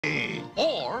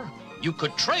you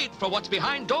could trade for what's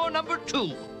behind door number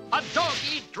 2, a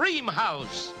doggy dream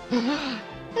house.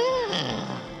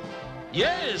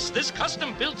 Yes, this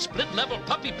custom-built split-level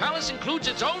puppy palace includes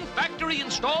its own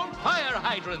factory-installed fire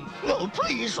hydrant. Oh,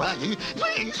 please, Raggy.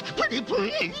 Please, pretty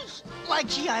please. Like,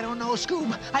 gee, I don't know,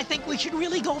 Scoob. I think we should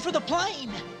really go for the plane.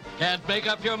 Can't make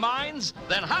up your minds?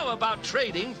 Then how about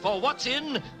trading for what's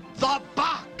in the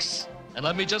box? And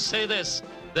let me just say this.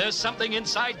 There's something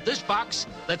inside this box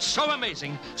that's so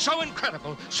amazing, so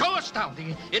incredible, so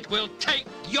astounding, it will take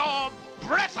your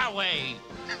breath away.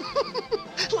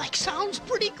 Like, sounds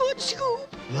pretty good, Scoob.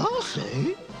 I'll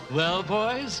say. Well,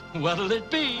 boys, what'll it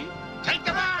be? Take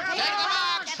the box! Take the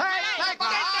box! Take the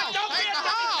box! Don't be a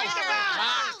dog!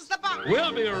 Take the box!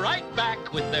 We'll be right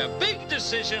back with their big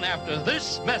decision after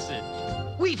this message.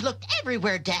 We've looked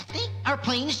everywhere, Daphne. Our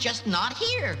plane's just not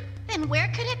here. Then where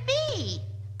could it be?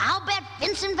 I'll bet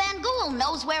Vincent Van Gogh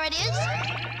knows where it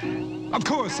is. Of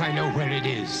course I know where it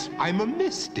is. I'm a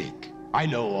mystic. I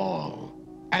know all.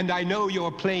 And I know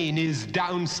your plane is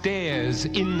downstairs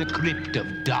in the crypt of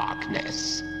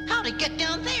darkness. How'd it get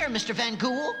down there, Mr. Van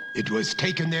Gogh? It was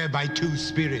taken there by 2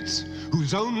 spirits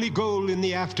whose only goal in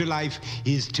the afterlife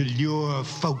is to lure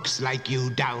folks like you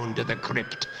down to the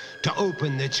crypt, to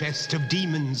open the chest of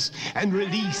demons and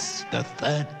release the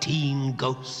 13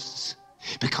 ghosts.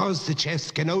 Because the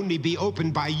chest can only be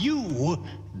opened by you,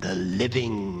 the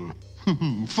living.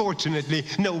 Fortunately,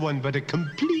 no one but a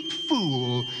complete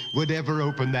fool would ever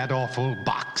open that awful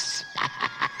box.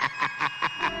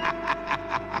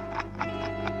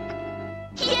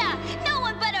 Yeah, no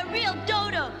one but a real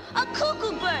dodo, a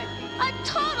cuckoo bird, a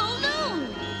total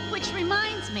loon. Which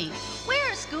reminds me, where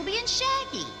are Scooby and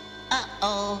Shaggy?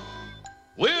 Uh-oh.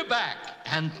 We're back,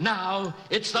 and now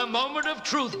it's the moment of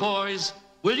truth, boys.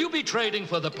 Will you be trading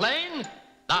for the plane,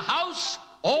 the house,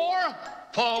 or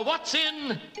for what's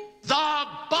in the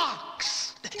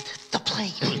box? The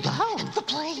plane. The house. The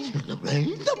plane. The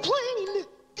plane. The plane.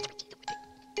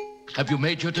 Have you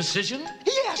made your decision?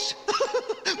 Yes.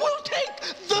 We'll take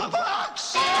the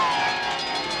box.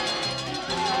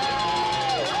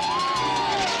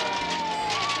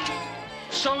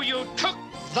 So you took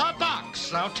the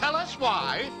box. Now tell us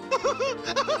why.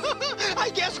 I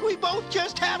guess we both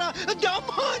just had a dumb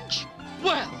hunch.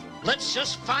 Well, let's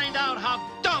just find out how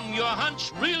dumb your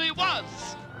hunch really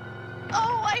was.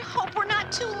 Oh, I hope we're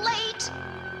not too late.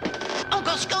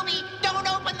 Uncle Scooby, don't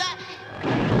open that.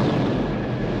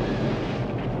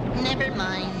 Never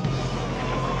mind.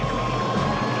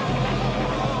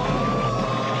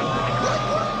 Look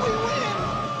what we win.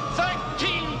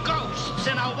 13 ghosts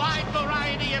in a wide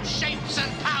variety of shapes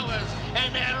and powers,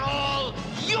 and they're all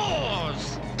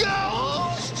yours.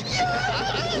 Ghost! Yes!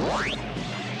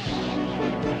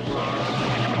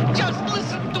 Just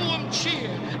listen to them cheer.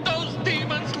 Those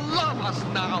demons love us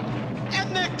now.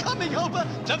 And they're coming over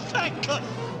to thank us.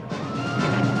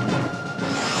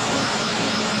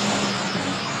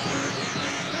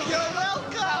 You're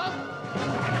welcome.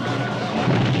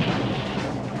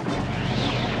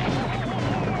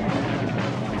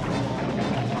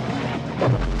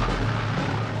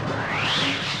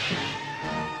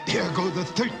 There go the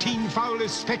 13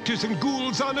 foulest specters and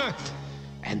ghouls on Earth.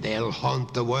 And they'll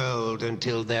haunt the world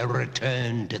until they're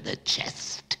returned to the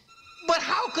chest. But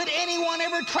how could anyone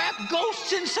ever trap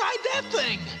ghosts inside that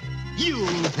thing?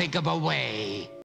 You'll think of a way.